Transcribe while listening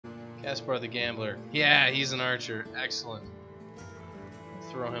Caspar the Gambler. Yeah, he's an archer. Excellent.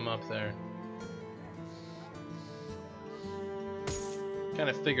 Throw him up there. Kind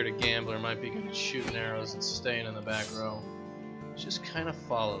of figured a gambler might be good at shooting arrows and staying in the back row. It just kind of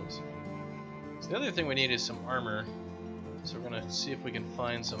follows. So the other thing we need is some armor. So we're going to see if we can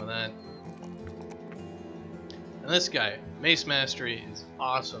find some of that. And this guy, Mace Mastery, is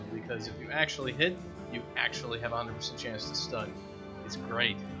awesome because if you actually hit, you actually have a 100% chance to stun. It's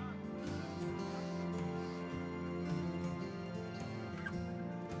great.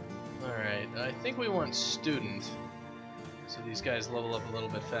 Alright, I think we want Student, so these guys level up a little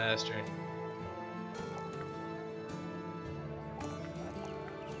bit faster.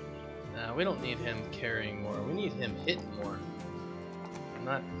 Nah, we don't need him carrying more, we need him hitting more.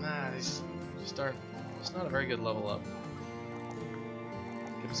 These just aren't, it's not a very good level up.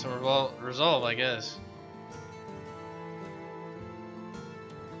 Give him some resolve, I guess.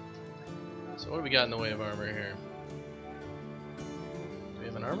 So what do we got in the way of armor here? Do we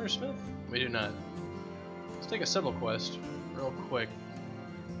have an armor smith? We do not. Let's take a civil quest real quick.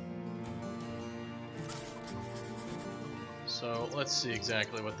 So let's see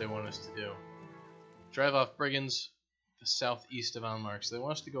exactly what they want us to do. Drive off brigands the southeast of Almark. So they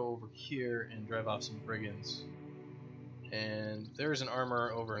want us to go over here and drive off some brigands. And there's an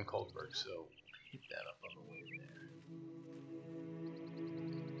armor over in Coldberg, so hit that up on the way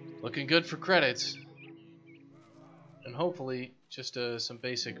there. Looking good for credits. And hopefully just some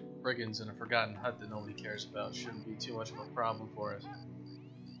basic brigands in a forgotten hut that nobody cares about shouldn't be too much of a problem for us.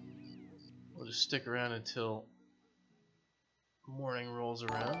 We'll just stick around until morning rolls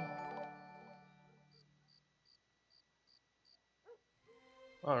around.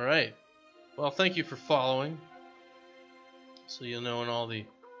 Alright. Well, thank you for following. So you'll know when all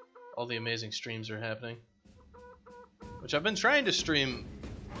the amazing streams are happening. Which I've been trying to stream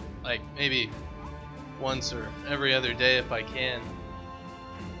like maybe once or every other day if I can.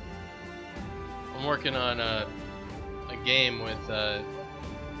 I'm working on a game with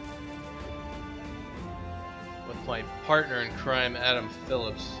my partner in crime, Adam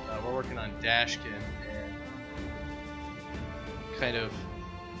Phillips. We're working on Dashkin, and kind of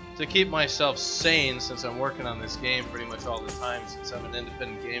to keep myself sane, since I'm working on this game pretty much all the time, since I'm an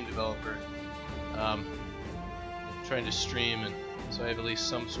independent game developer, trying to stream, and so I have at least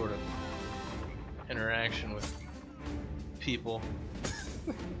some sort of interaction with people.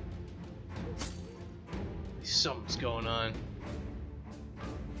 Something's going on.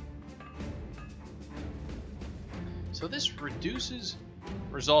 So this reduces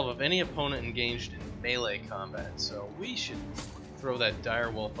resolve of any opponent engaged in melee combat, so we should throw that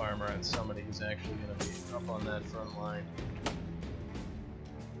direwolf armor on somebody who's actually going to be up on that front line.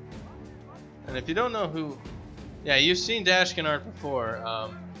 And if you don't know who... Yeah, you've seen Dashkin art before.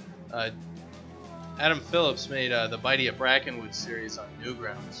 Adam Phillips made the Mighty of Brackenwood series on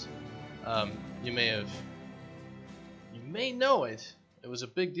Newgrounds. You may know it. It was a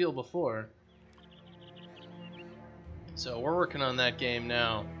big deal before. So we're working on that game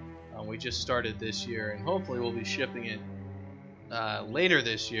now. We just started this year, and hopefully we'll be shipping it later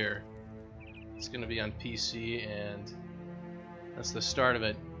this year. It's going to be on PC, and that's the start of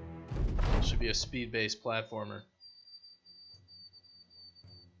it. It should be a speed-based platformer.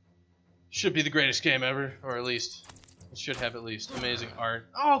 Should be the greatest game ever, or at least it should have at least amazing art.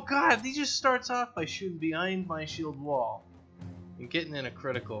 Oh god, he just starts off by shooting behind my shield wall and getting in a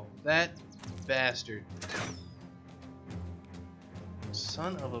critical. That bastard.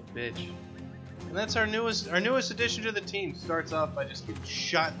 Son of a bitch. And that's our newest addition to the team. Starts off by just getting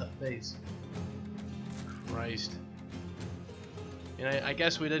shot in the face. Christ. You know, I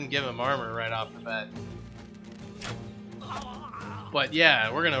guess we didn't give him armor right off the bat. But yeah,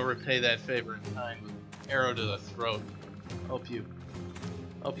 we're gonna repay that favor in kind with an arrow to the throat. Hope you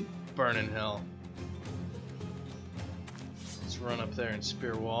burn in hell. Let's run up there and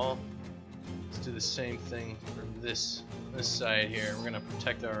spear wall. Let's do the same thing from this side here. We're gonna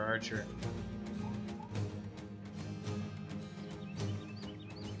protect our archer.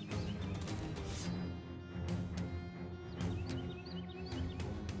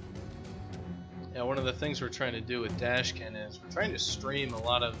 Yeah, one of the things we're trying to do with Dashkin is we're trying to stream a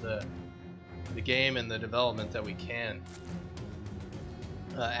lot of the game and the development that we can.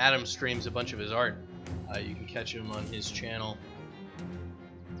 Adam streams a bunch of his art. You can catch him on his channel.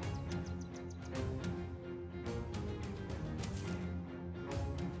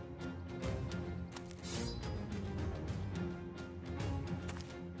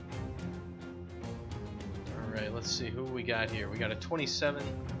 Alright, let's see who we got here. We got a 27.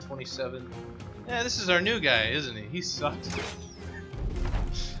 Yeah, this is our new guy, isn't he? He sucks.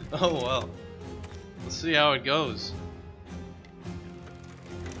 Oh well. Let's see how it goes.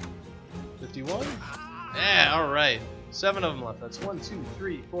 51? Yeah, alright. 7 of them left. That's 1, 2,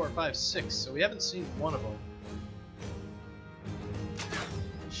 3, 4, 5, 6. So we haven't seen one of them.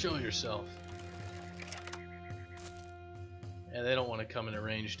 Show yourself. Yeah, they don't want to come into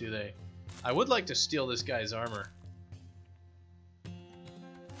range, do they? I would like to steal this guy's armor. And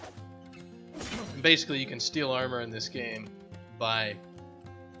basically, you can steal armor in this game by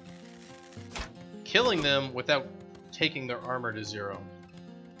killing them without taking their armor to 0.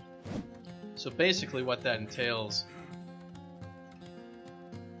 So basically what that entails...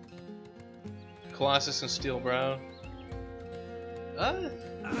 Colossus and Steel Brow.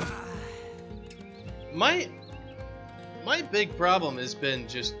 My big problem has been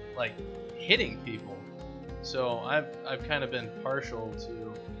just like hitting people. So I've kind of been partial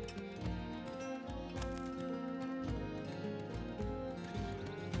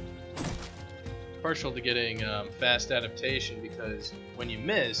to getting fast adaptation, because when you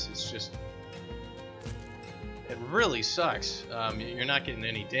miss, it's just, it really sucks. You're not getting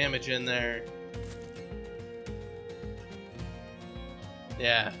any damage in there.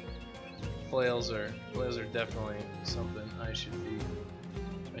 Yeah, flails are definitely something I should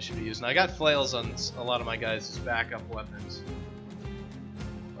be using. I got flails on a lot of my guys as backup weapons.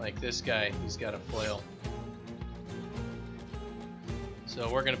 Like this guy, he's got a flail. So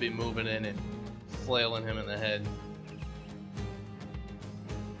we're gonna be moving in and flailing him in the head.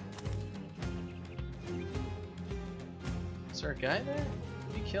 Is there a guy there?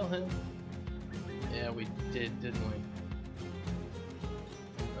 Did we kill him? Yeah, we did, didn't we?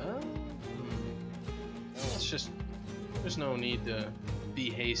 It's just, there's no need to be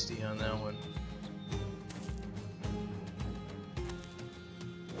hasty on that one.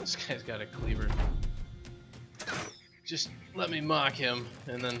 This guy's got a cleaver. Just let me mock him,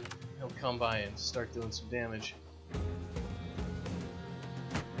 and then he'll come by and start doing some damage.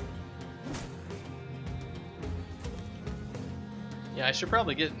 Yeah, I should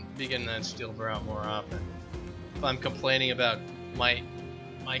probably be getting that Steel Brow more often. If I'm complaining about my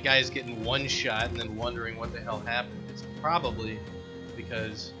guy's getting one shot and then wondering what the hell happened, it's probably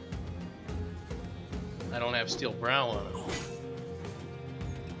because I don't have Steel Brow on them.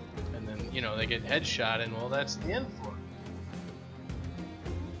 And then, you know, they get headshot, and well, that's the end for them.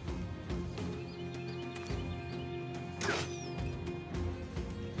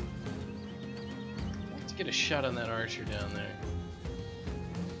 Let's get a shot on that archer down there.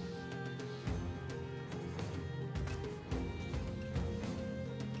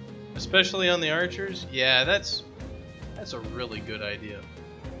 Especially on the archers? Yeah, that's a really good idea.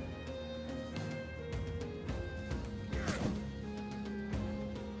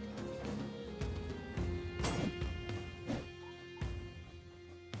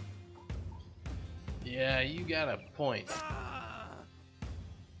 Yeah, you got a point. Can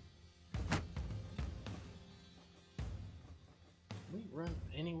we run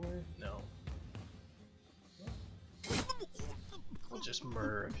anywhere? No. We'll just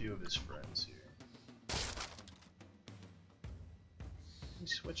murder a few of his friends here. We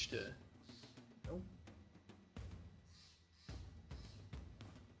switch to... Nope.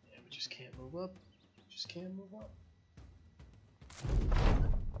 Yeah, we just can't move up. Just can't move up.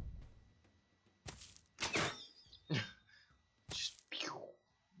 Just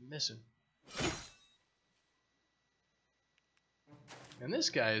missing. And this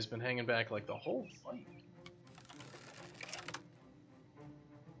guy has been hanging back like the whole fight.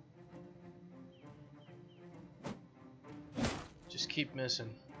 Just keep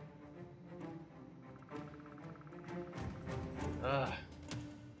missing. Ugh.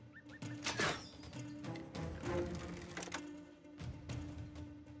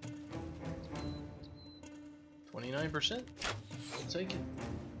 29%. I'll take it.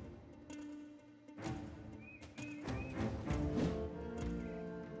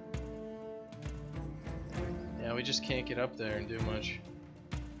 Yeah, we just can't get up there and do much.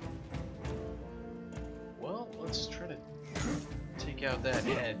 Well, let's try to take out that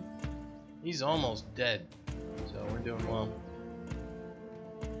head. He's almost dead, so we're doing well.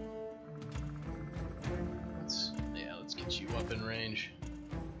 Let's get you up in range.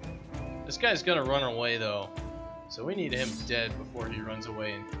 This guy's gonna run away though, so we need him dead before he runs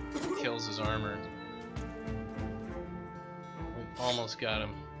away and kills his armor. We almost got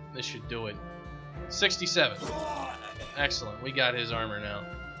him. This should do it. 67. Excellent. We got his armor now.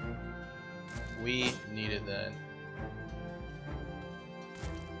 We needed that.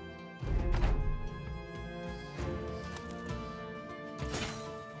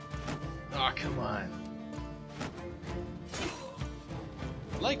 Oh, come on.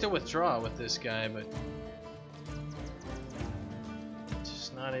 I'd like to withdraw with this guy, but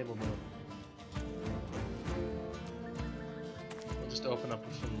just not able to. We'll just open up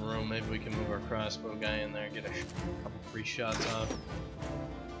some room. Maybe we can move our crossbow guy in there and get a couple free shots off.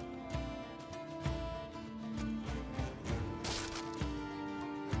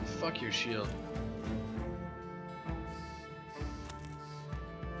 Fuck your shield.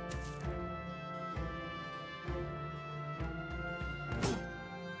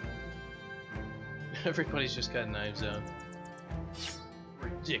 Everybody's just got knives out.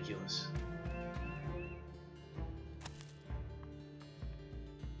 Ridiculous.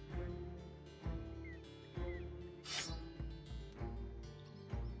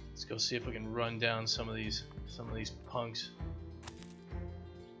 Let's go see if we can run down some of these punks.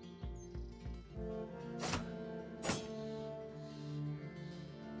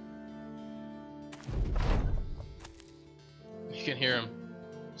 You can hear him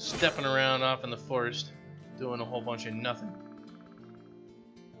stepping around off in the forest, doing a whole bunch of nothing.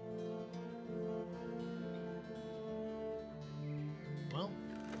 Well,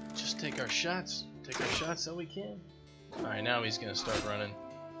 just take our shots that we can. Alright, now he's gonna start running.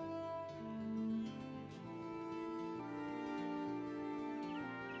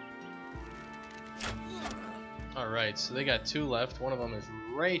 Alright, so they got 2 left. One of them is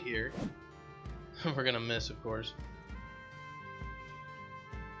right here. We're gonna miss, of course.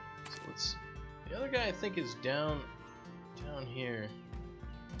 The other guy I think is down here.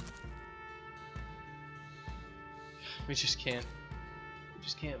 We just can't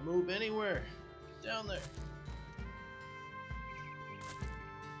move anywhere. Get down there.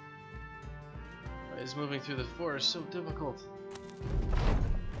 Why is moving through the forest so difficult?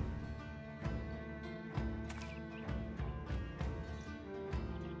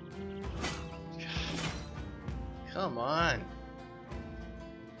 Come on.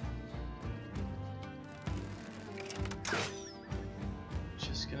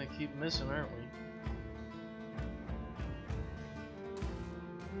 Keep missing, aren't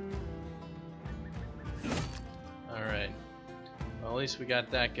we? Alright. Well, at least we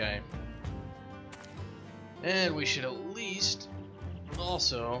got that guy. And we should at least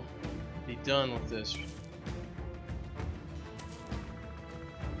also be done with this.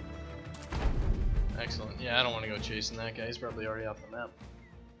 Excellent. Yeah, I don't want to go chasing that guy. He's probably already off the map.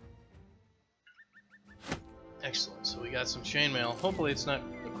 Excellent. So we got some chainmail. Hopefully it's not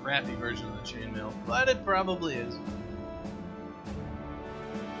the crappy version of the chainmail, but it probably is.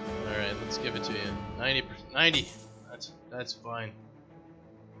 Alright, let's give it to you. 90%. 90! That's fine.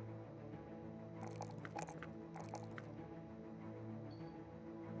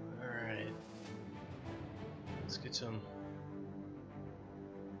 Alright. Let's get some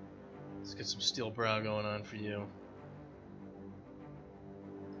steel brow going on for you.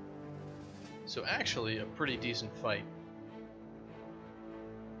 So actually a pretty decent fight.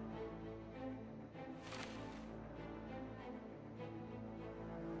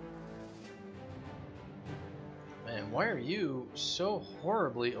 Man, why are you so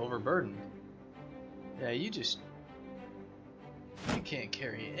horribly overburdened? Yeah, you can't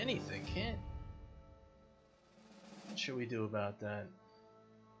carry anything, can't? What should we do about that?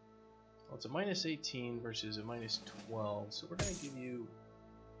 Well, it's a -18 versus a -12, so we're gonna give you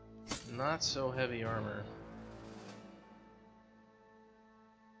not so heavy armor.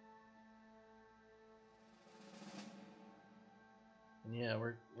 And yeah,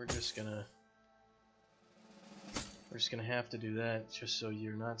 we're just gonna have to do that just so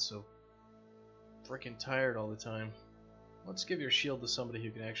you're not so freaking tired all the time. Let's give your shield to somebody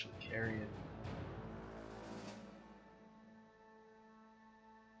who can actually carry it.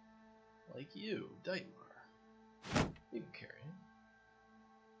 Like you, that you are. You can carry it.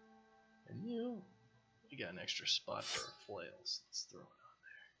 And you got an extra spot for flails. Let's throw it on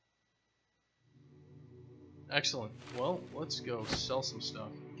there. Excellent. Well, let's go sell some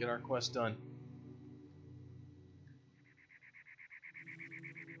stuff. Get our quest done.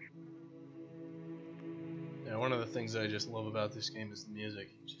 Yeah, one of the things that I just love about this game is the music.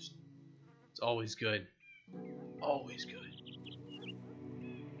 It's always good. Always good.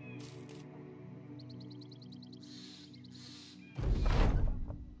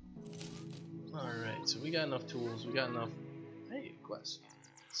 Alright, so we got enough tools, we got enough... Hey, quest.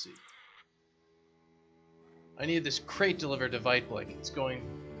 Let's see. I need this crate delivered to Vitblick. It's going...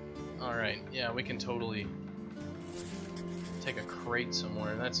 Alright, yeah, we can totally take a crate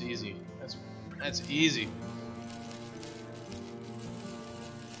somewhere. That's easy. That's easy.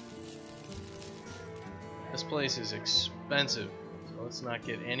 This place is expensive, so let's not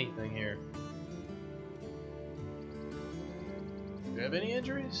get anything here. you have any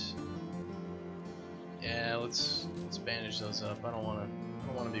injuries? Yeah, let's bandage those up. I don't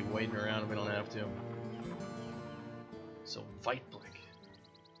want to be waiting around if we don't have to. So Weitblick.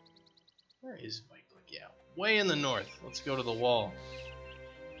 Where is Weitblick? Yeah, way in the north. Let's go to the wall.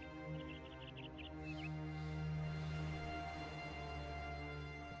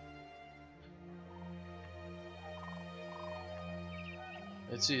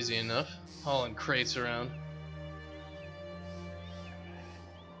 It's easy enough, hauling crates around.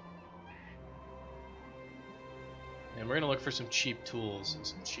 And we're gonna look for some cheap tools and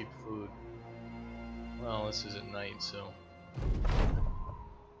some cheap food. Well, this is at night, so...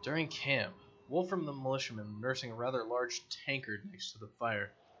 During camp, Wolfram the militiaman nursing a rather large tankard next to the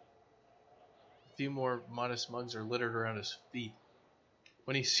fire. A few more modest mugs are littered around his feet.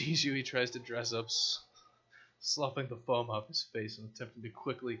 When he sees you, he tries to dress up, sloughing the foam off his face and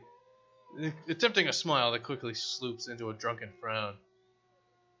attempting a smile that quickly sloops into a drunken frown.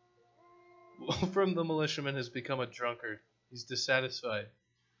 Wolfram the militiaman has become a drunkard. He's dissatisfied.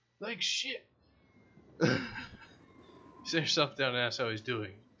 Like shit. Sit yourself down and ask how he's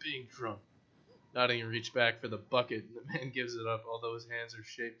doing. Being drunk. Nodding, you reach back for the bucket, and the man gives it up, although his hands are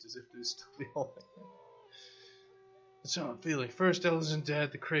shaped as if to still be holding it. That's how I'm feeling. First Ellison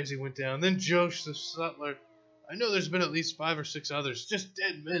Dad, the crazy, went down. Then Josh, the sutler. I know there's been at least 5 or 6 others. Just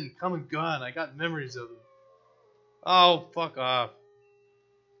dead men, come and gone. I got memories of them. Oh, fuck off.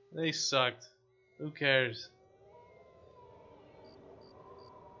 They sucked. Who cares?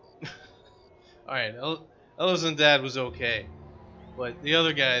 Alright, Ellison Dad was okay. But the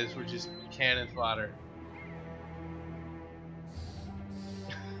other guys were just cannon fodder.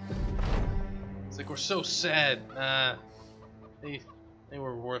 It's like we're so sad. They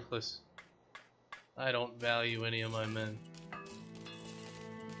were worthless. I don't value any of my men.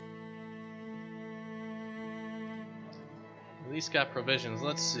 At least got provisions.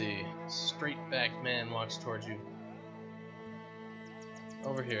 Let's see. Straight-backed man walks towards you.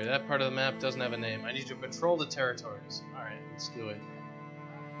 Over here. That part of the map doesn't have a name. I need you to patrol the territories. Alright, let's do it.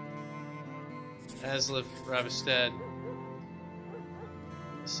 Aslif, Ravistad.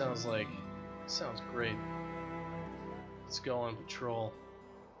 Sounds great. Let's go on patrol.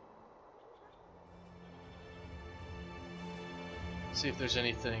 See if there's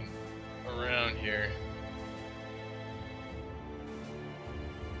anything around here.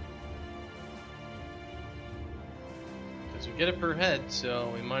 Because we get it per head, so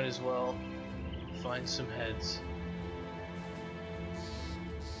we might as well find some heads.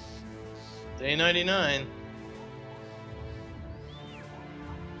 Day 99.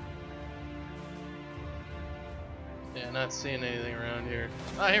 Yeah, not seeing anything around here.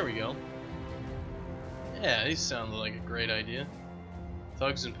 Ah, here we go. Yeah, these sound like a great idea.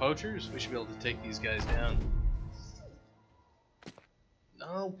 Thugs and poachers? We should be able to take these guys down.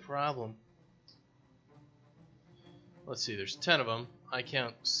 No problem. Let's see, there's 10 of them. I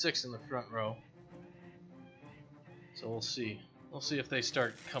count 6 in the front row. So we'll see. We'll see if they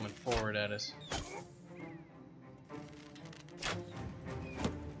start coming forward at us.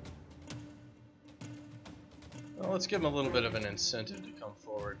 Well, let's give them a little bit of an incentive to come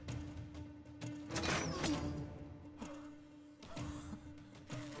forward.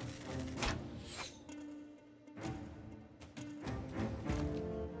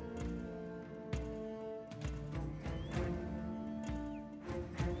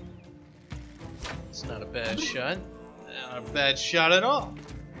 It's not a bad shot. Not a bad shot at all.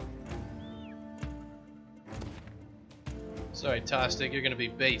 Sorry, Tostig, you're gonna be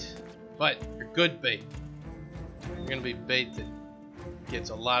bait. But you're good bait. You're gonna be bait that gets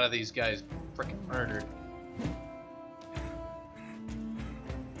a lot of these guys frickin' murdered.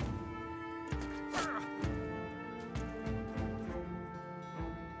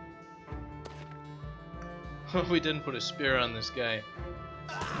 We didn't put a spear on this guy.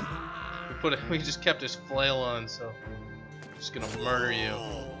 We just kept his flail on, so I'm just gonna murder you.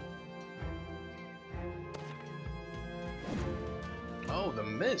 Oh, the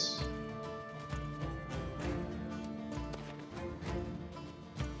miss.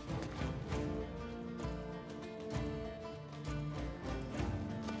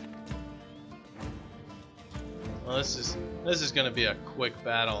 Well, this is gonna be a quick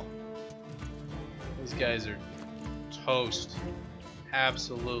battle. These guys are toast.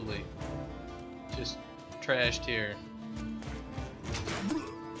 Absolutely. Just trashed here.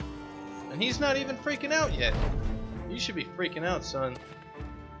 And he's not even freaking out yet. You should be freaking out, son.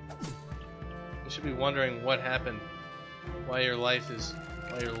 You should be wondering what happened. Why your life is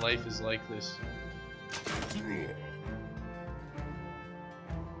like this.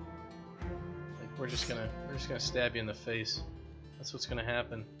 Like we're just gonna stab you in the face. That's what's gonna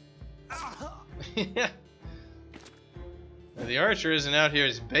happen. Yeah. Now, the archer isn't out here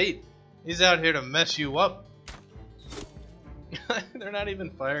as bait. He's out here to mess you up. They're not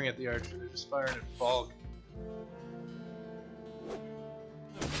even firing at the archer, they're just firing at Falk.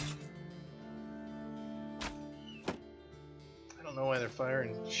 I don't know why they're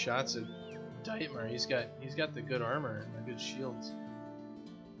firing shots at Dietmar. He's got the good armor and the good shields.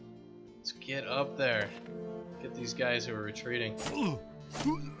 Let's get up there. Get these guys who are retreating.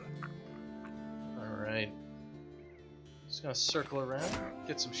 Alright. Just gonna circle around,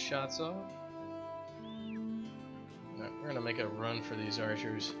 get some shots off. Alright, we're gonna make a run for these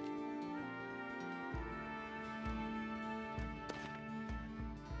archers.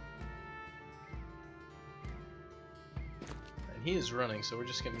 And he is running, so we're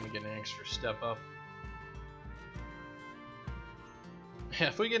just gonna get an extra step up. Yeah,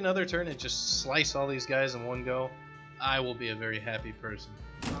 if we get another turn and just slice all these guys in one go, I will be a very happy person.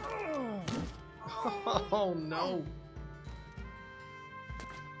 Oh no!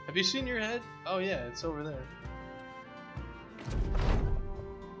 Have you seen your head? Oh yeah, it's over there.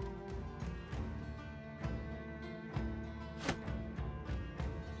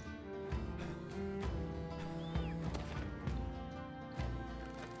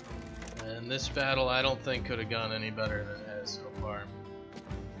 And this battle I don't think could have gone any better than it has so far.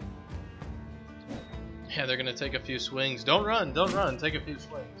 Yeah, they're gonna take a few swings. Don't run, take a few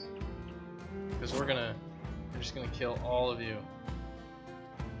swings. Because we're just gonna kill all of you.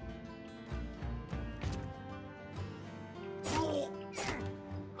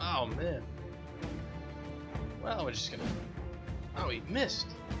 Oh man. Well, we're just gonna... Oh, he missed.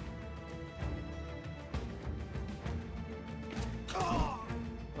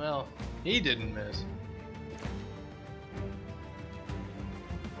 Well, he didn't miss.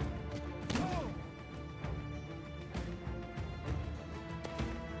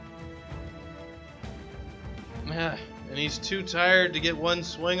 Yeah, and he's too tired to get one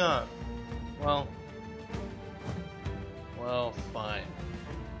swing off. Well, fine.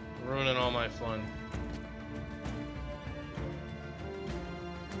 Ruining all my fun.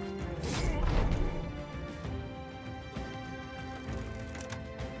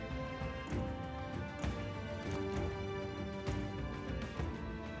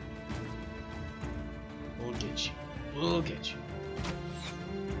 We'll get you. We'll get you.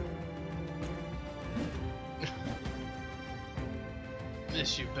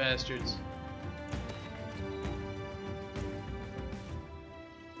 Miss you bastards.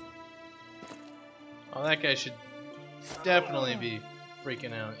 Oh, that guy should definitely be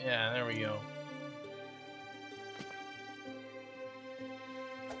freaking out. Yeah, there we go.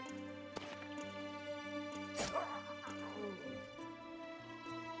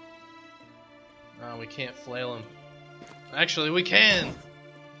 Oh, we can't flail him. Actually, we can!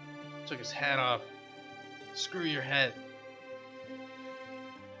 Took his hat off. Screw your hat.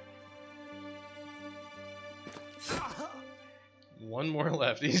 One more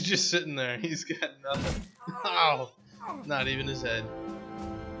left. He's just sitting there. He's got nothing. Oh, not even his head.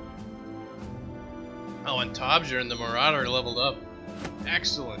 Oh, and Tobjer and the Marauder leveled up.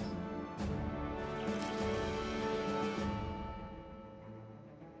 Excellent.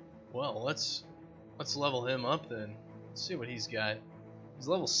 Well, let's level him up then. Let's see what he's got. He's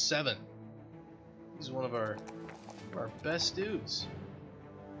level 7. He's one of our best dudes.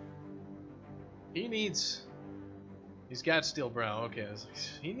 He's got Steel Brow. Okay, I was like,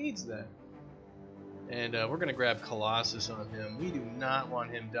 he needs that. And we're gonna grab Colossus on him. We do not want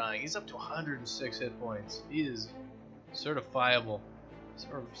him dying. He's up to 106 hit points. He is certifiable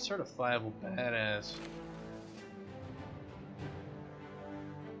badass.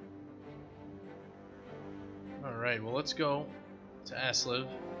 All right, well let's go to Asliv.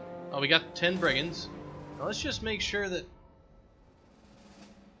 Oh, we got 10 brigands. Now let's just make sure that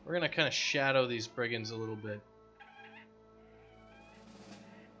we're gonna kind of shadow these brigands a little bit.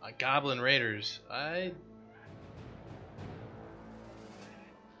 Goblin Raiders. Well,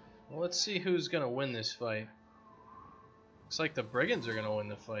 let's see who's gonna win this fight. Looks like the brigands are gonna win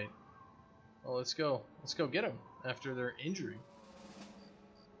the fight. Well, let's go get them after their injury.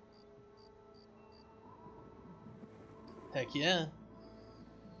 Heck yeah.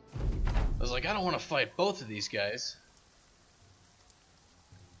 I was like, I don't want to fight both of these guys.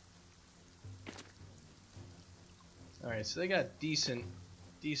 Alright, so they got decent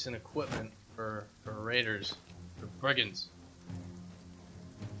equipment for raiders, for brigands.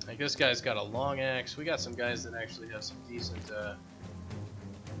 Like this guy's got a long axe. We got some guys that actually have some decent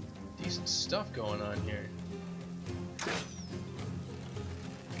stuff going on here.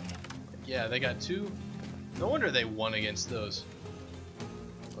 Yeah, they got 2. No wonder they won against those.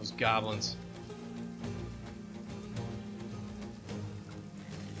 Those goblins.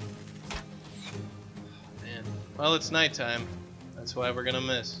 Man. Well, it's nighttime. That's why we're gonna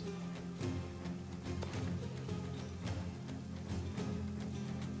miss.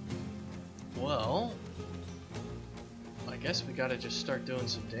 Well, I guess we gotta just start doing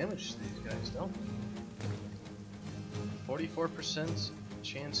some damage to these guys, don't we? 44%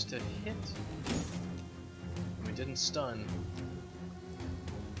 chance to hit. And we didn't stun.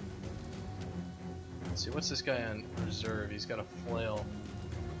 Let's see, what's this guy on reserve? He's got a flail.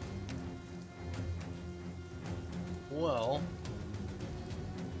 Well,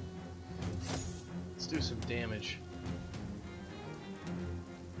 let's do some damage.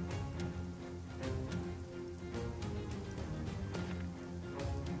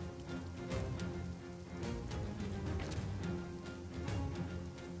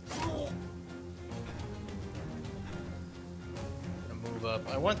 Up.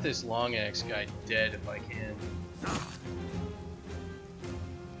 I want this long axe guy dead if I can.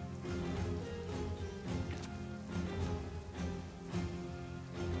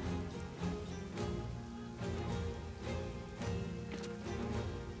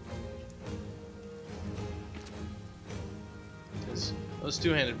 Because those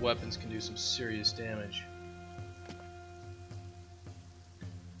two-handed weapons can do some serious damage.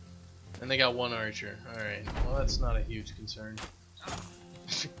 And they got one archer. Alright, well that's not a huge concern.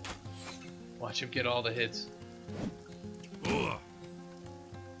 Watch him get all the hits. Yeah,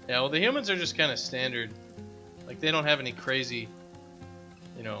 well the humans are just kind of standard. Like they don't have any crazy,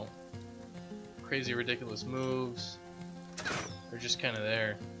 you know, crazy ridiculous moves. They're just kind of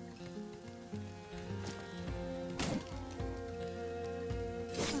there.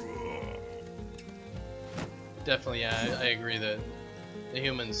 Definitely, yeah, I agree that the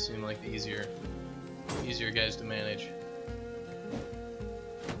humans seem like the easier guys to manage.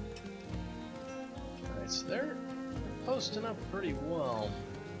 So they're posting up pretty well.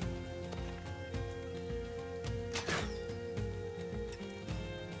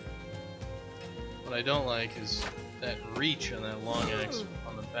 What I don't like is that reach on that long axe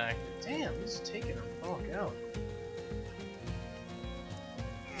on the back. Damn, he's taking her fuck out.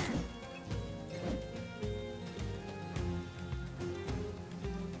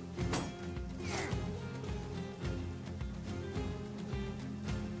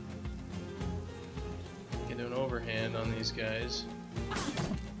 Do an overhand on these guys.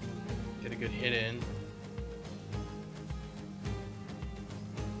 Get a good hit in.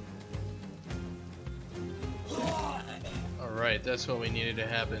 Alright, that's what we needed to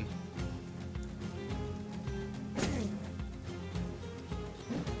happen.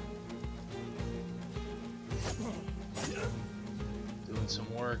 Doing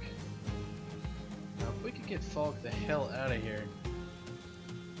some work. Now if we could get Falk the hell out of here.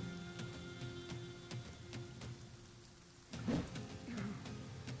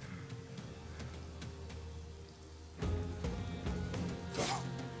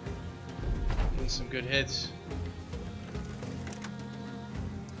 Some good hits.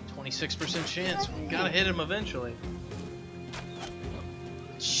 26% chance. We gotta hit him eventually.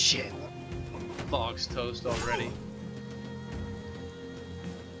 Shit. Fog's toast already.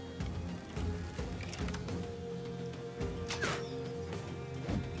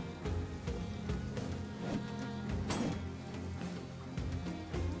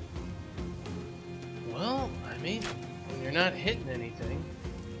 Well, I mean, when you're not hitting anything.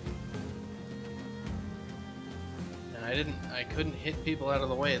 I couldn't hit people out of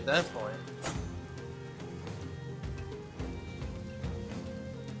the way at that point.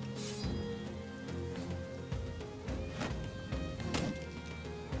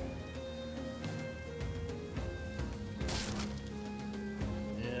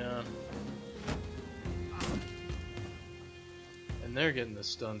 Yeah. And they're getting the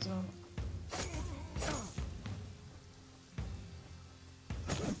stuns on.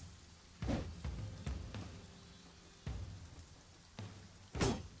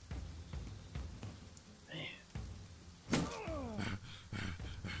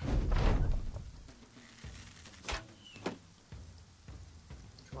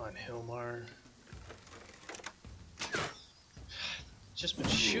 Hilmar. Just been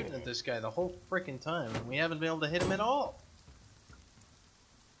shooting at this guy the whole freaking time, and we haven't been able to hit him at all.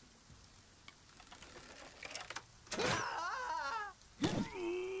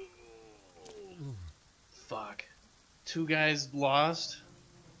 Fuck. 2 guys lost.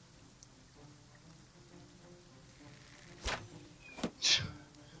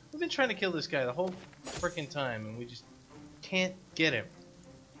 We've been trying to kill this guy the whole freaking time, and we just can't get him.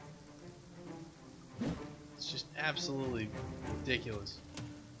 It's just absolutely ridiculous.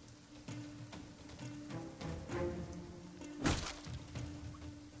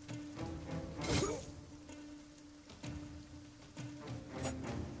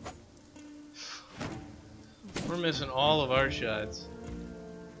 missing all of our shots.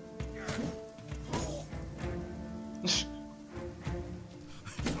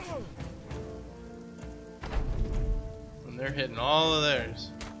 And they're hitting all of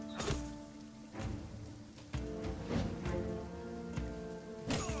theirs.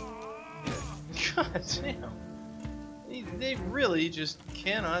 God damn. They really just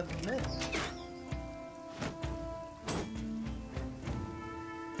cannot miss.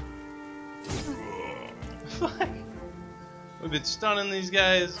 Fuck. We've been stunning these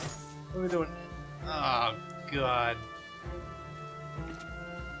guys. What are we doing? Oh, God.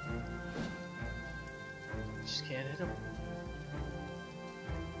 Just can't hit him.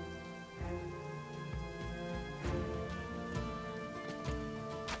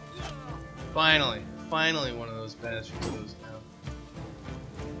 Finally one of those bastards goes down.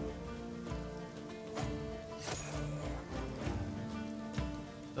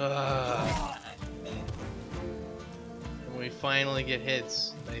 When we finally get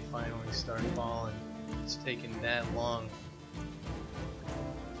hits, they finally start falling. It's taken that long.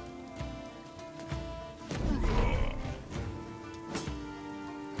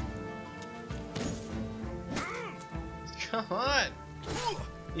 Come on!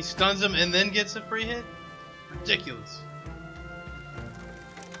 He stuns him and then gets a free hit? Ridiculous.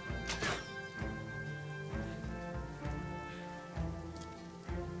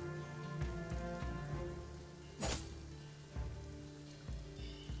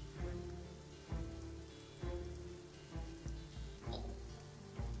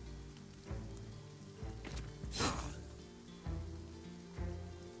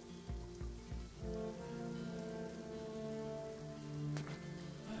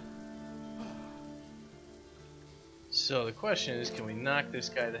 So the question is, can we knock this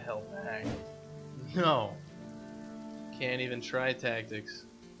guy the hell back? No. Can't even try tactics.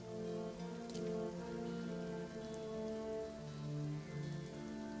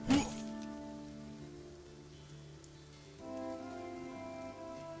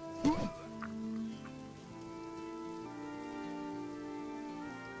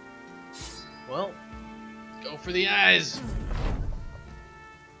 Well, go for the eyes.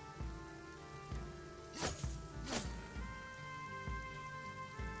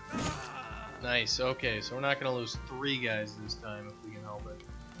 Nice, okay, so we're not going to lose 3 guys this time if we can help it.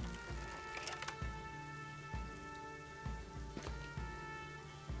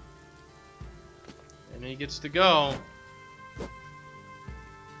 And he gets to go.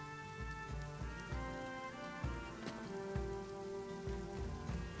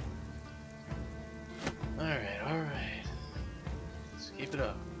 Alright. Let's keep it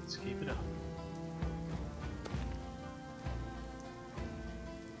up. Let's keep it up.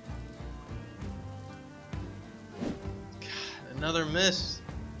 Another miss.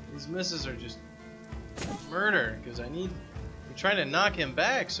 These misses are just murder because I'm trying to knock him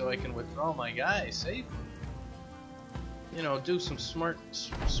back so I can withdraw my guy safely. You know, do some smart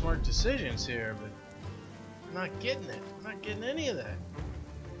decisions here, but I'm not getting it. I'm not getting any of that.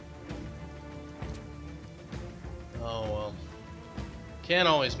 Oh well. Can't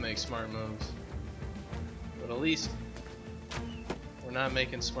always make smart moves. But at least we're not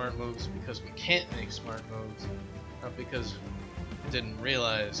making smart moves because we can't make smart moves. Not because we didn't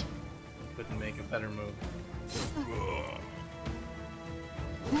realize we couldn't make a better move.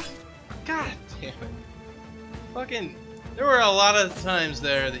 God damn it. Fucking, there were a lot of times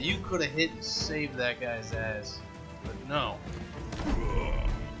there that you could have hit and saved that guy's ass. But no.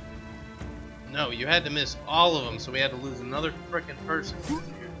 No, you had to miss all of them, so we had to lose another frickin' person because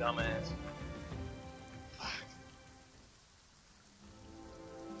of your dumb ass.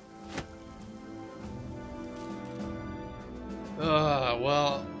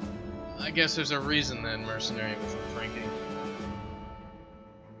 Well, I guess there's a reason then Mercenary wasn't drinking.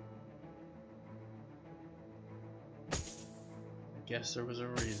 Guess there was a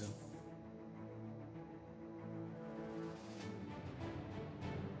reason.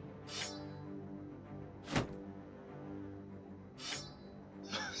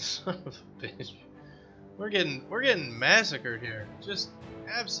 Son of a bitch. We're getting massacred here. Just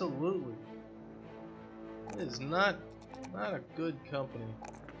absolutely. It is not a good company.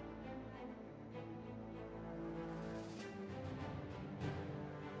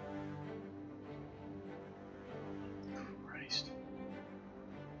 Christ.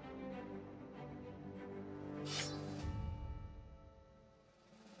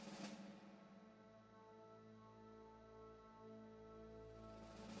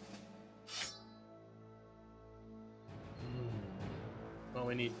 Well,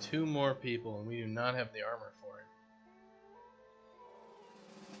 we need 2 more people, and we do not have the armor for it.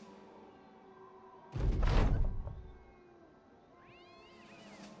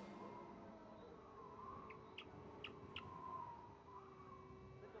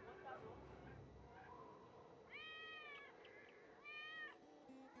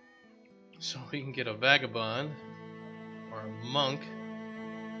 So we can get a vagabond, or a monk,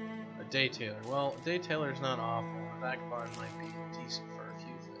 a day tailor. Well, a day tailor's not awful. A vagabond might be decent for a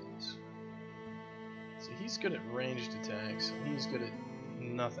few things. So he's good at ranged attacks, and he's good at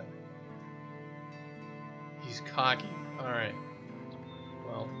nothing. He's cocky. Alright.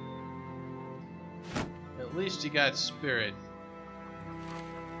 Well, at least you got spirit.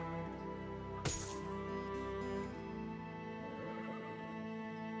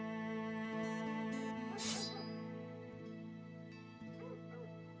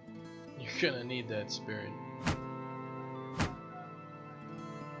 You're gonna need that spirit.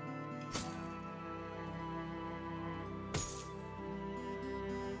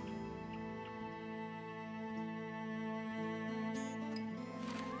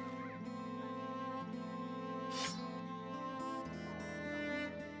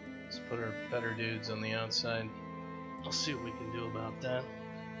 Let's put our better dudes on the outside. I'll see what we can do about that.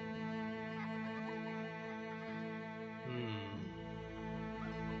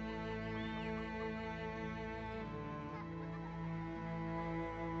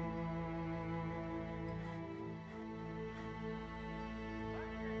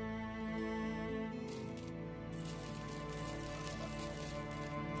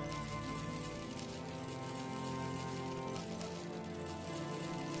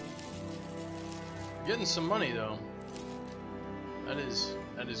 Getting some money though. That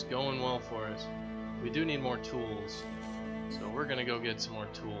is going well for us. We do need more tools, so we're gonna go get some more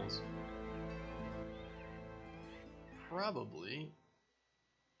tools. Probably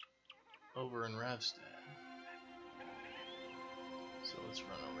over in Ravstad. So let's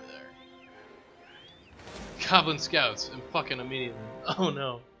run over there. Goblin scouts and fucking immediately. Oh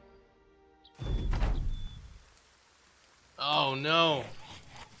no. Oh no.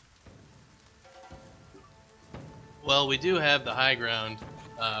 Well, we do have the high ground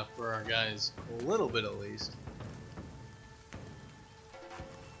for our guys, a little bit at least.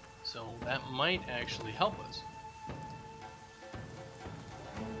 So that might actually help us.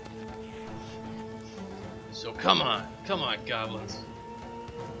 So come on, goblins.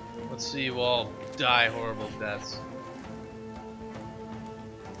 Let's see you all die horrible deaths.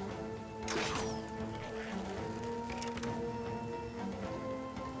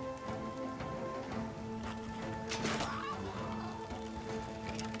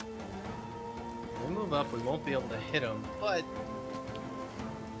 Up, we won't be able to hit them, but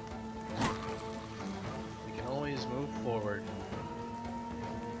we can always move forward.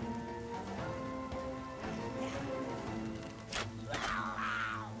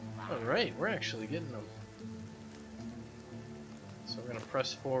 Alright, we're actually getting them. So we're gonna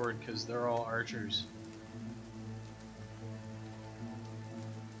press forward because they're all archers.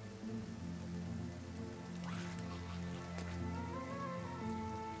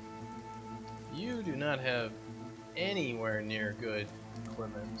 You do not have anywhere near good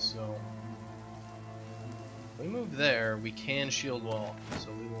equipment, so if we move there, we can shield wall. So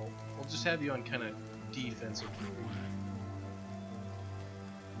we'll just have you on kind of defensive.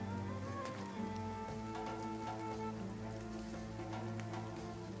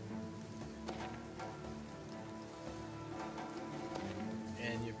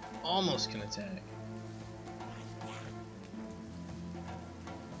 And you almost can attack.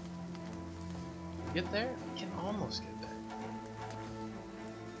 Get there? We can almost get there.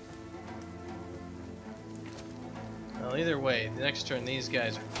 Well, either way, the next turn these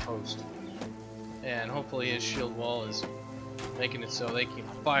guys are toast. And hopefully his shield wall is making it so they can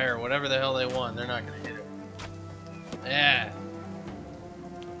fire whatever the hell they want. They're not going to hit it. Yeah.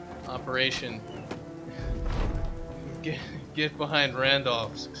 Operation get behind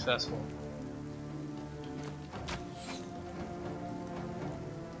Randolph successful.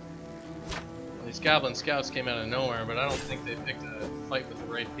 These Goblin Scouts came out of nowhere, but I don't think they picked a fight with the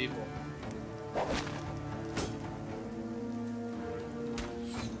right people.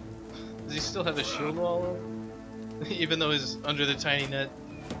 Does he still have his shield wall up? Even though he's under the tiny net.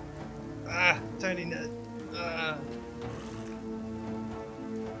 Ah, tiny net. Ah.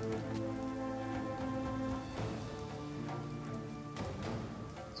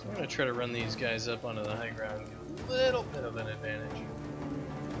 So I'm going to try to run these guys up onto the high ground and get a little bit of an advantage.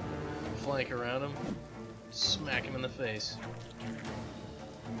 Flank around him, smack him in the face.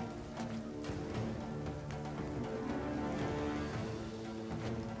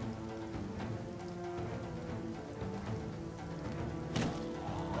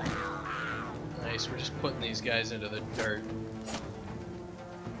 Nice, we're just putting these guys into the dirt.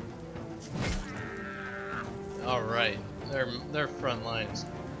 Alright, their front line's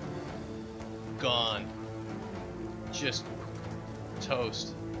gone. Just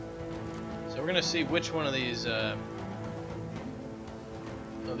toast. we're gonna see which one of these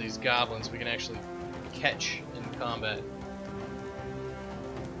goblins we can actually catch in combat.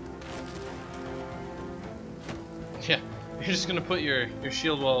 Yeah, you're just gonna put your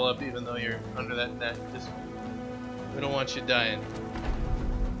shield wall up even though you're under that net. Just, we don't want you dying.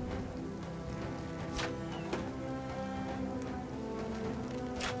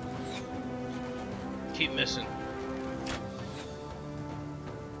 Keep missing.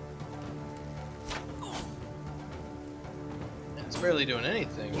 And it's barely doing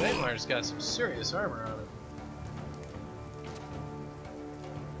anything. Nightmare's got some serious armor on it.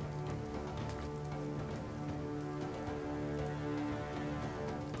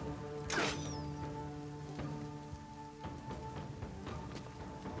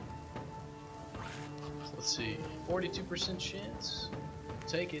 Let's see, 42% chance.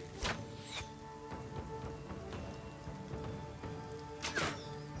 Take it.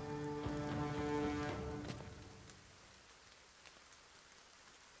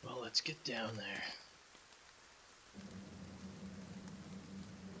 Well, let's get down there.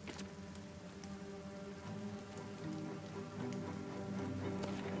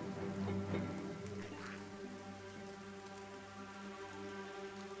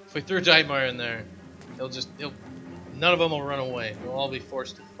 If we threw Nightmare in there, none of them will run away. They'll all be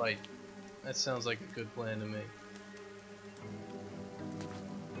forced to fight. That sounds like a good plan to me.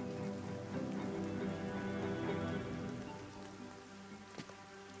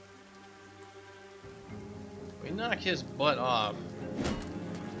 We knock his butt off,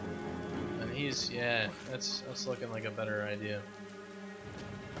 and that's looking like a better idea.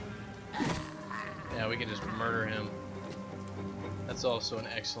 Yeah, we can just murder him. That's also an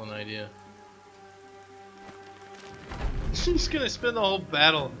excellent idea. She's gonna spend the whole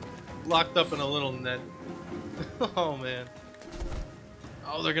battle locked up in a little net. Oh man.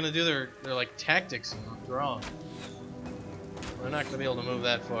 Oh, they're gonna do their like tactics and withdraw. They're not gonna be able to move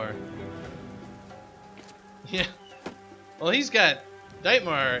that far. Yeah. Well, he's got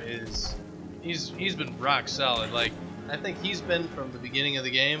Nightmare he's been rock solid. Like I think he's been from the beginning of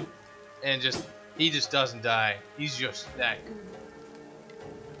the game, and he just doesn't die. He's just that good.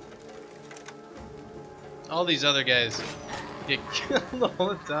 All these other guys get killed all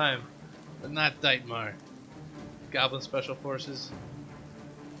the time, but not Nightmare. Goblin Special Forces.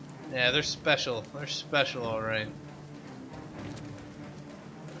 Yeah, they're special. They're special, all right.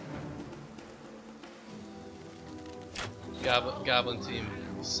 Goblin Team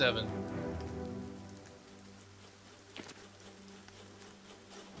 7.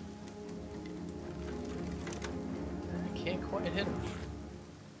 I can't quite hit him.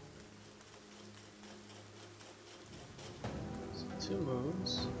 Two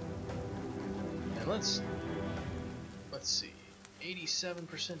moves, and let's see,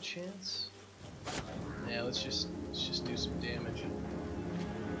 87% chance. Yeah, let's just do some damage.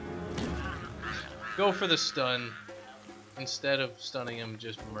 Go for the stun instead of stunning him.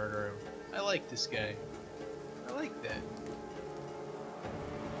 Just murder him. I like this guy. I like that.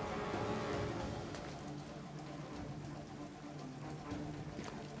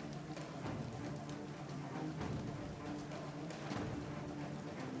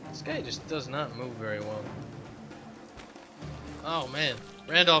 This guy just does not move very well. Oh man,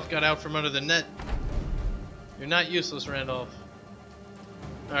 Randolph got out from under the net. You're not useless, Randolph.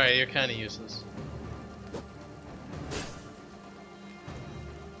 Alright, you're kinda useless.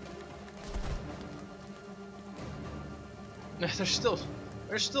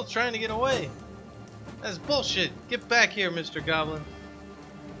 They're still trying to get away. That's bullshit. Get back here, Mr. Goblin.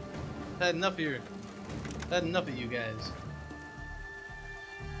 Had enough of you guys.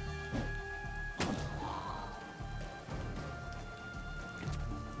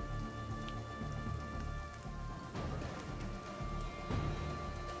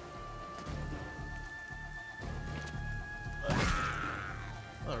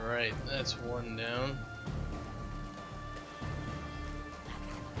 Alright, that's one down.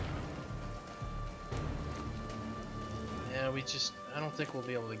 Yeah, I don't think we'll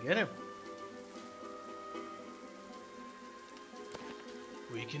be able to get him.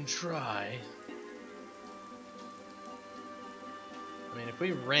 We can try. I mean, if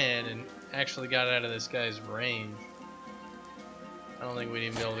we ran and actually got out of this guy's range, I don't think we'd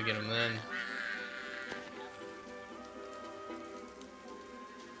even be able to get him then.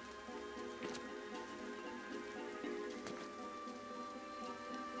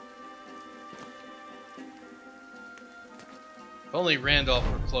 If only Randolph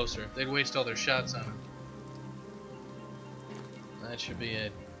were closer, they'd waste all their shots on him. That should be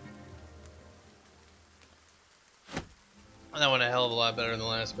it. That went a hell of a lot better than the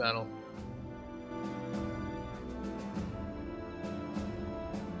last battle.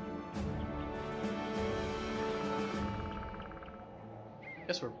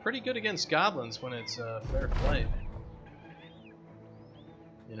 Guess we're pretty good against goblins when it's fair fight.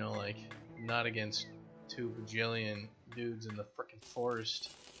 You know, like, not against 2 bajillion dudes in the frickin'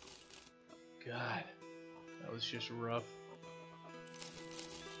 forest. God, that was just rough.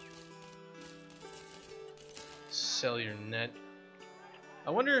 Sell your net. I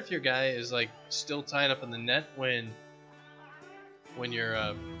wonder if your guy is like still tied up in the net when you're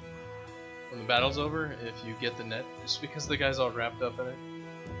when the battle's over. If you get the net, just because the guy's all wrapped up in it.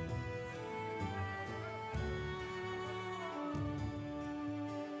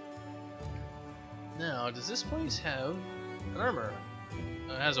 Now, does this place have an armor?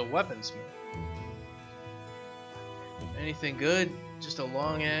 It has a weaponsmith. Anything good? Just a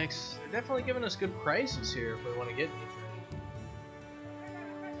long axe? They're definitely giving us good prices here if we want to get anything.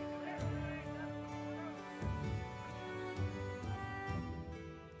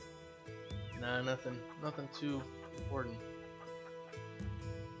 Nah, nothing too important.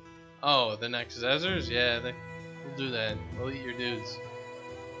 Oh, the Nexezers? Yeah, we'll do that. We'll eat your dudes.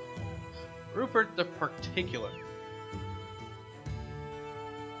 Rupert the Particular.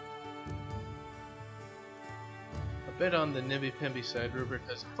 A bit on the nibby-pimby side, Rupert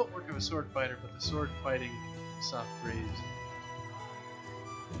has the footwork of a sword fighter, but the sword fighting soft breeze.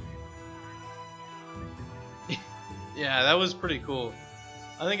 Yeah, that was pretty cool.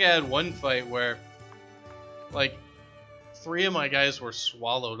 I think I had one fight where, like, 3 of my guys were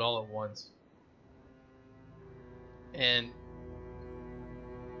swallowed all at once. And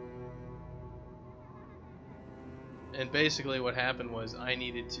basically what happened was I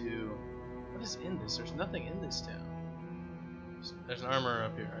needed to... What is in this? There's nothing in this town. There's an armor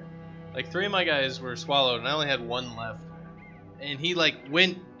up here, right? Like 3 of my guys were swallowed and I only had 1 left. And he like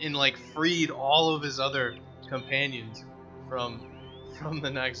went and like freed all of his other companions from the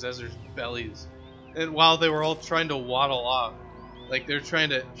Nexezer's bellies. And while they were all trying to waddle off. Like they're trying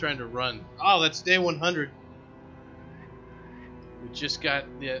to run. Oh, that's day 100. We just got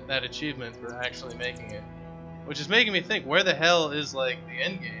that achievement for actually making it. Which is making me think, where the hell is, like, the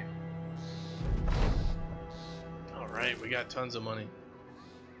end game? Alright, we got tons of money.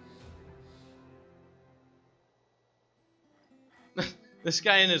 This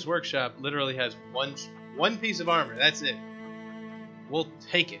guy in his workshop literally has one piece of armor. That's it. We'll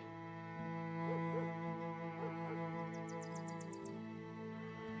take it.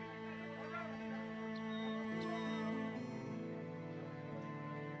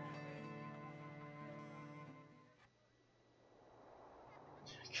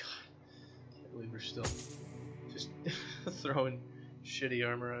 We're still just throwing shitty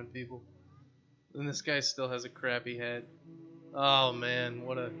armor on people. And this guy still has a crappy head. Oh man,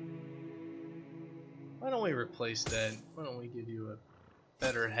 what a... Why don't we replace that? Why don't we give you a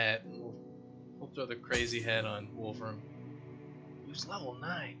better hat and we'll throw the crazy hat on Wolfram. He's level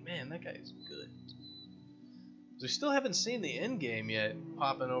 9. Man, that guy's good. We still haven't seen the end game yet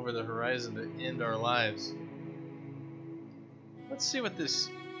popping over the horizon to end our lives. Let's see what this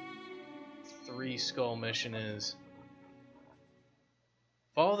 3 skull mission is.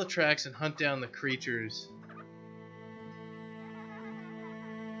 Follow the tracks and hunt down the creatures.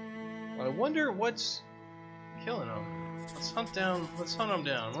 I wonder what's killing them. Let's hunt them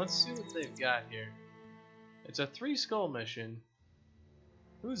down. Let's see what they've got here. It's a 3 skull mission.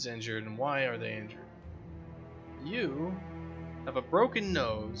 Who's injured and why are they injured? You have a broken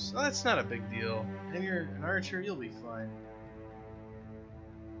nose. Oh, that's not a big deal. And you're an archer, you'll be fine.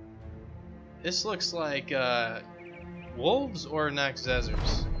 This looks like wolves or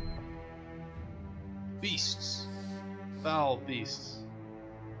Nexezers. Beasts. Foul beasts.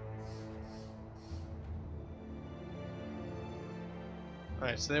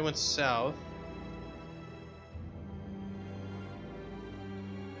 Alright, so they went south.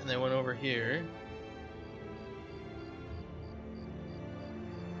 And they went over here.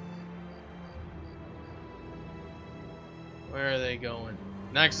 Where are they going?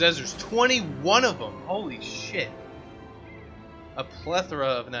 Nexezers, 21 of them! Holy shit. A plethora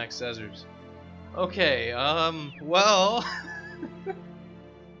of Nexezers. Okay, well...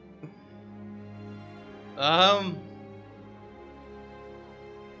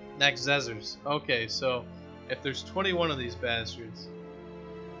 Nexezers. Okay, so if there's 21 of these bastards,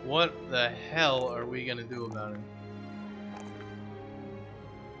 what the hell are we gonna do about it?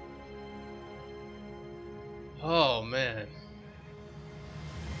 Oh man.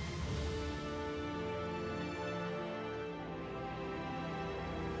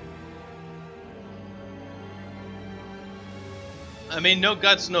 I mean, no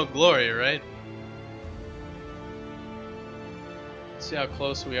guts, no glory, right? Let's see how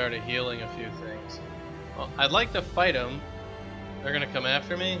close we are to healing a few things. Well, I'd like to fight him They're gonna come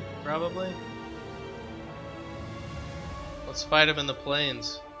after me, probably. Let's fight them in the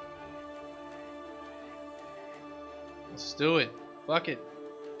plains. Let's do it. Fuck it.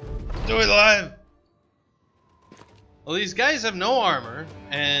 Do it live! Well, these guys have no armor,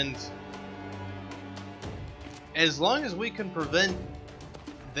 and as long as we can prevent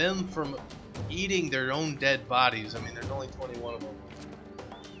them from eating their own dead bodies, I mean, there's only 21 of them.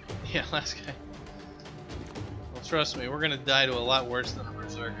 Yeah, last guy. Well, trust me, we're gonna die to a lot worse than a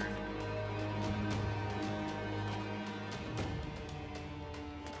berserker.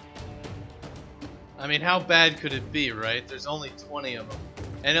 I mean, how bad could it be, right? There's only 20 of them.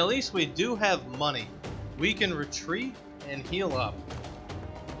 And at least we do have money. We can retreat and heal up.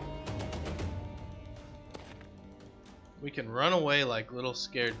 We can run away like little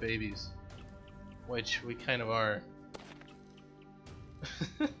scared babies. Which we kind of are.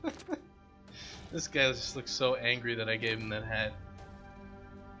 This guy just looks so angry that I gave him that hat.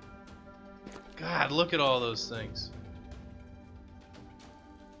 God, look at all those things.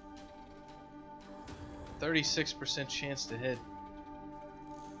 36% chance to hit.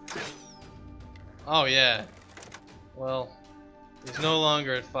 Oh yeah. Well, he's no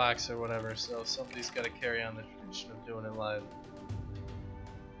longer at Fox or whatever, so somebody's got to carry on the tradition of doing it live.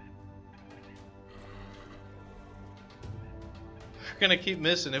 We're gonna keep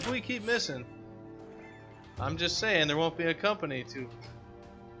missing. If we keep missing, I'm just saying there won't be a company to.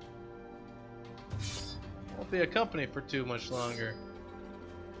 Won't be a company for too much longer.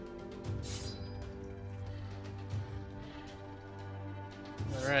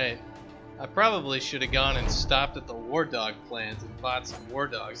 Alright. I probably should have gone and stopped at the War Dog plant and bought some War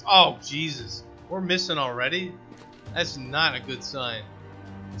Dogs. Oh, Jesus. We're missing already? That's not a good sign.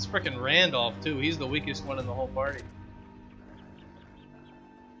 It's frickin' Randolph, too. He's the weakest one in the whole party.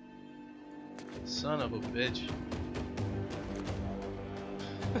 Son of a bitch.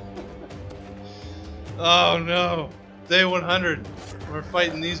 Oh, no. Day 100. We're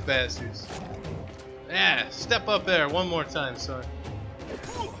fighting these bastards. Yeah, step up there one more time, son.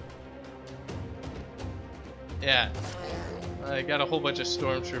 Yeah, I got a whole bunch of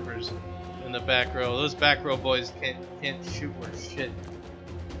stormtroopers in the back row. Those back row boys can't shoot worth shit.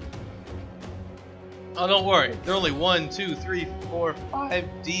 Oh, don't worry. They're only 1, 2, 3, 4, 5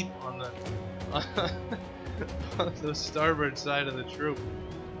 deep on the on the starboard side of the troop.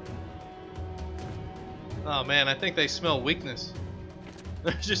 Oh man, I think they smell weakness.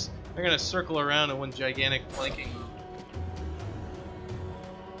 They're gonna circle around in one gigantic flanking move.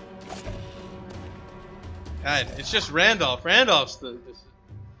 God, it's just Randolph. Randolph's the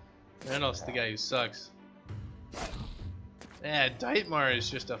guy who sucks. Yeah, Deitmar is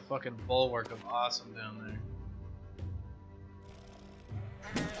just a fucking bulwark of awesome down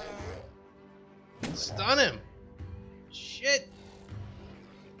there. Stun him! Shit!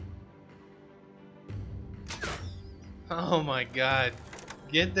 Oh my god.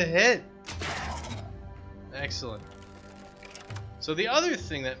 Get the hit! Excellent. So the other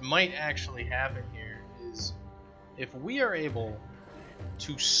thing that might actually happen here is if we are able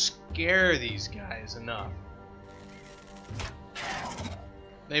to scare these guys enough,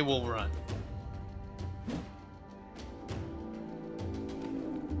 they will run.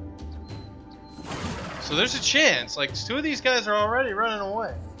 So there's a chance, like 2 of these guys are already running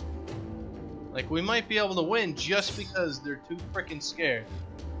away. Like we might be able to win just because they're too freaking scared.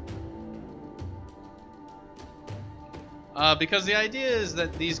 Because the idea is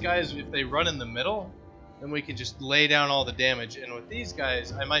that these guys, if they run in the middle, then we can just lay down all the damage. And with these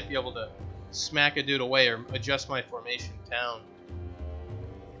guys, I might be able to smack a dude away or adjust my formation down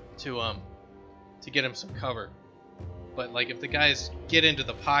to get him some cover. But like if the guys get into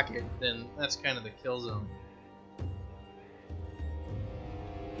the pocket, then that's kind of the kill zone.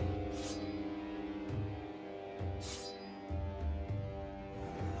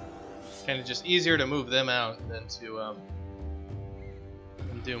 Kind of just easier to move them out than to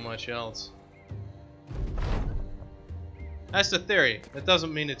do much else. That's the theory. That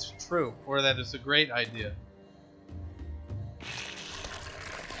doesn't mean it's true or that it's a great idea.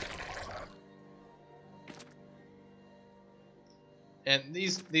 And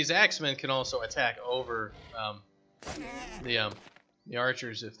these axemen can also attack over the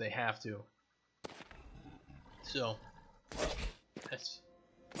archers if they have to. So that's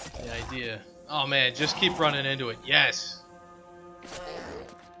the idea. Oh man, just keep running into it. Yes.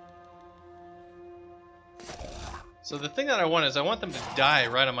 So the thing that I want is I want them to die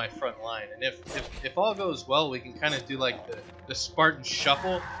right on my front line, and if all goes well, we can kind of do like the Spartan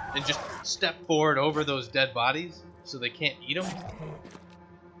shuffle and just step forward over those dead bodies so they can't eat them.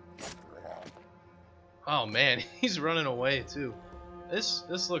 Oh man, he's running away too.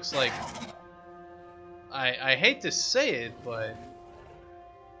 This looks like... I hate to say it, but...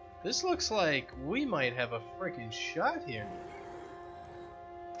 This looks like we might have a freaking shot here.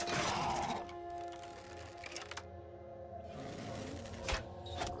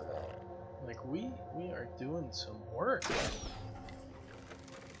 Like, we are doing some work.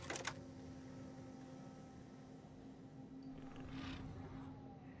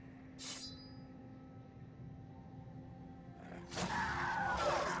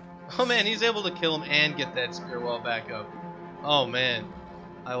 Oh man, he's able to kill him and get that spear wall back up. Oh man,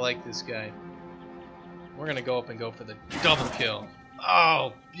 I like this guy. We're gonna go up and go for the double kill.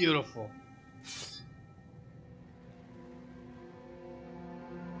 Oh, beautiful.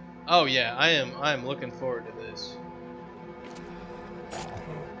 Oh yeah, I am looking forward to this.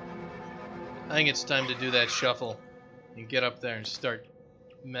 I think it's time to do that shuffle and get up there and start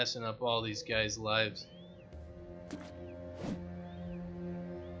messing up all these guys' lives.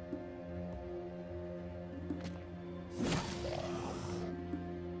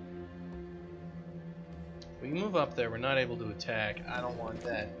 We can move up there, we're not able to attack. I don't want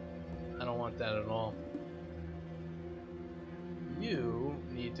that. I don't want that at all. You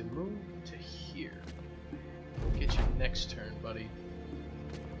need to move to here. We'll get you next turn, buddy.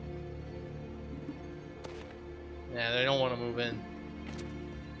 Nah, they don't want to move in.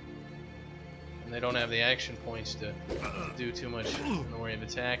 And they don't have the action points to do too much in the way of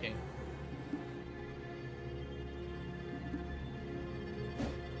attacking.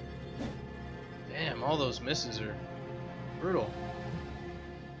 Damn, all those misses are brutal.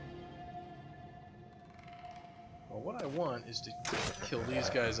 Well, what I want is to kill these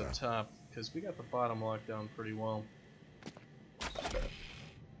guys up top, because we got the bottom locked down pretty well.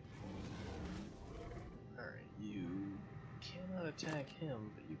 Alright, you cannot attack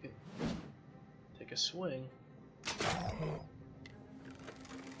him, but you can take a swing.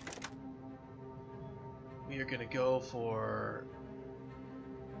 We are gonna go for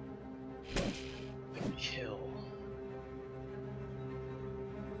the kill.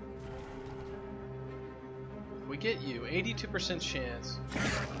 We get you, 82% chance.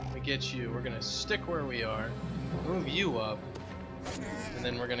 We get you, we're gonna stick where we are, move you up, and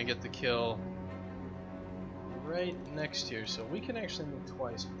then we're gonna get the kill right next here. So we can actually move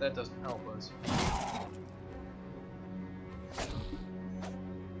twice, but that doesn't help us.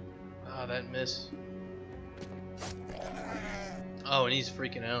 Ah, that miss. Oh, and he's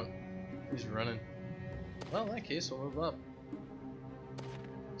freaking out. He's running. Well, in that case, we'll move up.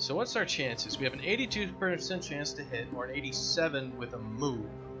 So what's our chances? We have an 82% chance to hit, or an 87 with a move.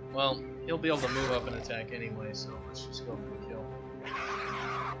 Well, he'll be able to move up and attack anyway, so let's just go for the kill.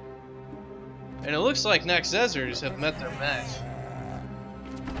 And it looks like Naxezers have met their match.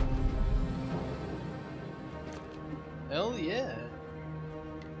 Hell yeah.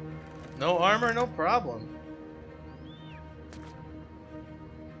 No armor, no problem.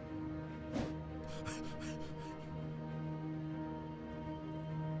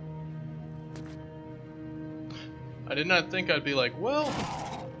 I did not think I'd be like, well,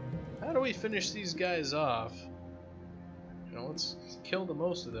 how do we finish these guys off? You know, let's kill the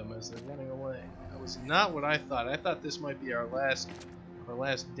most of them as they're running away. That was not what I thought. I thought this might be our last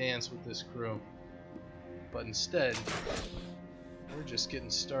dance with this crew. But instead, we're just getting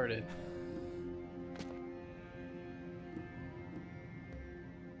started.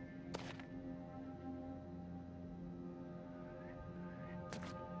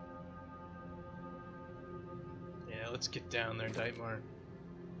 Let's get down there, Deitmar.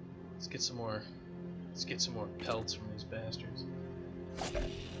 Let's get some more pelts from these bastards.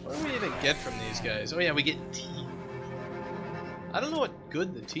 What do we even get from these guys? Oh yeah, we get teeth. I don't know what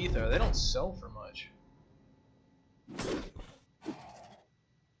good the teeth are. They don't sell for much.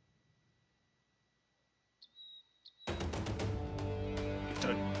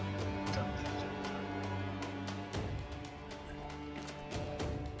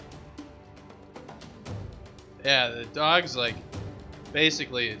 Yeah, the dog's like,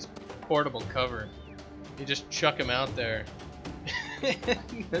 basically it's portable cover. You just chuck them out there.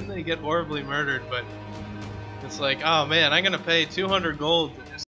 And then they get horribly murdered, but it's like, oh man, I'm gonna pay 200 gold to